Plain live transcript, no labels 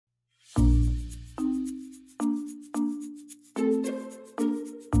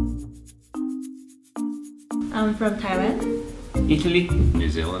I'm from Thailand. Italy, New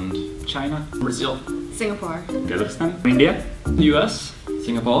Zealand, China, Brazil, Singapore. Kazakhstan, India, US,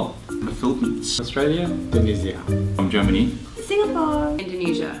 Singapore, the Philippines, Australia, Tunisia. from Germany, Singapore.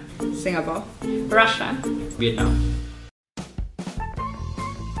 Indonesia, Singapore. Russia, Vietnam.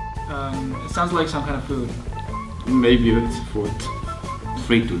 It sounds like some kind of food. maybe it's food.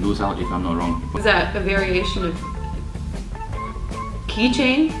 Free to lose out if I'm not wrong. is that a variation of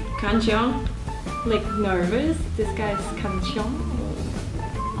keychain, kancheong? Like nervous. This guy's kancheong.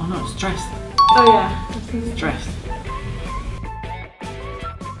 Oh no, stressed. Oh yeah. Stressed.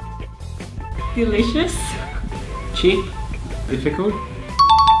 Delicious. Cheap, difficult,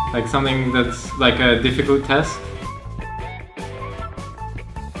 like something that's like a difficult test.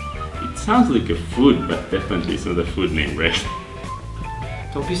 It sounds like a food, but definitely it's not a food name, right?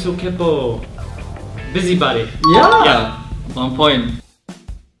 Topiso kepo. Busybody. Yeah. One point.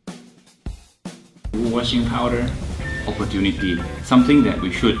 Washing powder. Opportunity, something that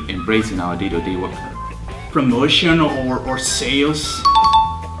we should embrace in our day-to-day work. Promotion or sales.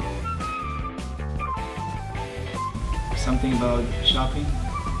 Something about shopping.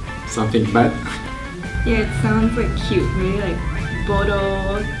 Something bad. Yeah, it sounds like cute. Maybe like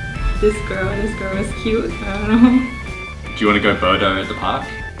Bodo. This girl is cute. I don't know. Do you want to go Bodo at the park?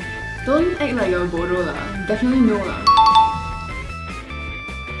 Don't act like you're Bodo lah. Definitely no lah.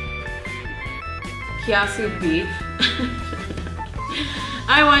 Kiasu beef.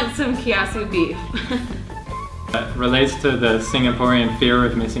 I want some kiasu beef. That relates to the Singaporean fear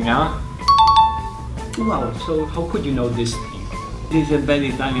of missing out. Wow, so how could you know this thing? This is a bad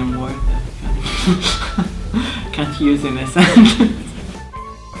Italian word. Can't use in a sentence.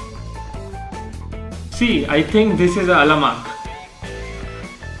 See, I think this is a alamak.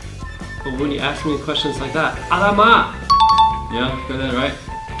 But when you ask me questions like that, alamak! Yeah, got that right?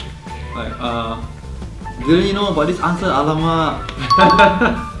 Like, didn't you know about this answer, alamak?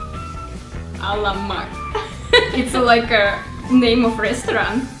 Alamak. It's like a name of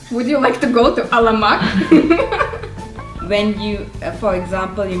restaurant. Would you like to go to Alamak? When you, for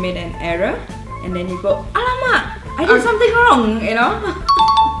example, you made an error and then you go, Alamak! I did something wrong, you know?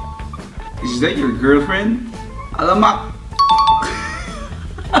 Is that your girlfriend? Alamak!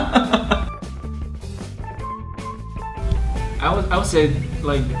 I would say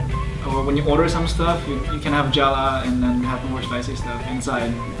like when you order some stuff, you can have jala and then have more spicy stuff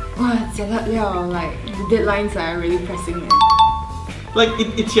inside. Wow, jialat liao. Like the deadlines are really pressing. Like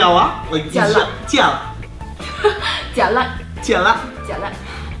it's jala, like Jialat. jala, Jialat, jala. jialat.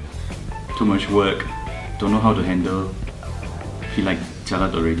 Too much work, don't know how to handle, feel like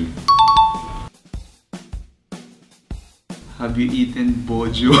jalat already. Have you eaten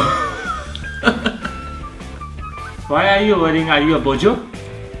bojo? Why are you wearing? Are you a bojo?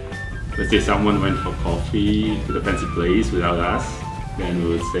 Let's say someone went for coffee to the fancy place without us, then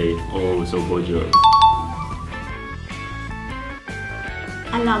we would say, oh, so bojo.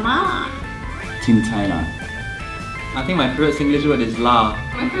 Alamak. Tin Thailand. I think my favorite Singlish word is la.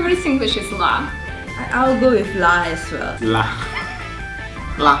 My favorite Singlish is la. I'll go with La as well. La.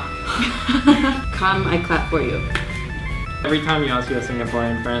 La. Come, I clap for you. Every time you ask your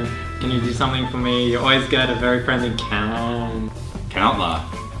Singaporean friend, can you do something for me? You always get a very friendly can. Cannot lah.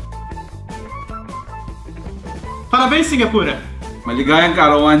 Parabéns Singapura! Maligayang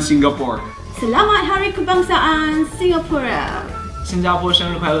Kaarawan, Singapore. Selamat Hari Kebangsaan Singapura. 新加坡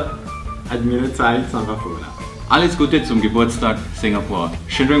生日快乐 Admira Zeit Singapura. Alles Gute zum Geburtstag, Singapur.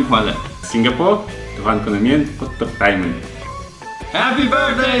 Schönen Kuala. Singapore, Tuhan Konamian, Kotak Diamond. Happy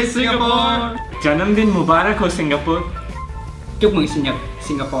birthday, Singapore! Janamdin Mubarak ho Singapore. Chúc mừng sinh nhật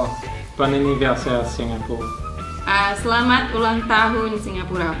Singapore. Bon anniversaire Singapore. Selamat ulang tahun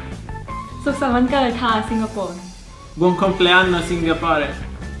Singapura. สุขสันต์วันเกิดค่ะสิงคโปร์ Buon compleanno Singapore.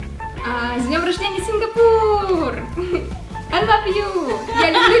 С днем рождения, Сингапур! I love you!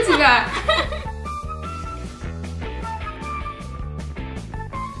 Я люблю тебя!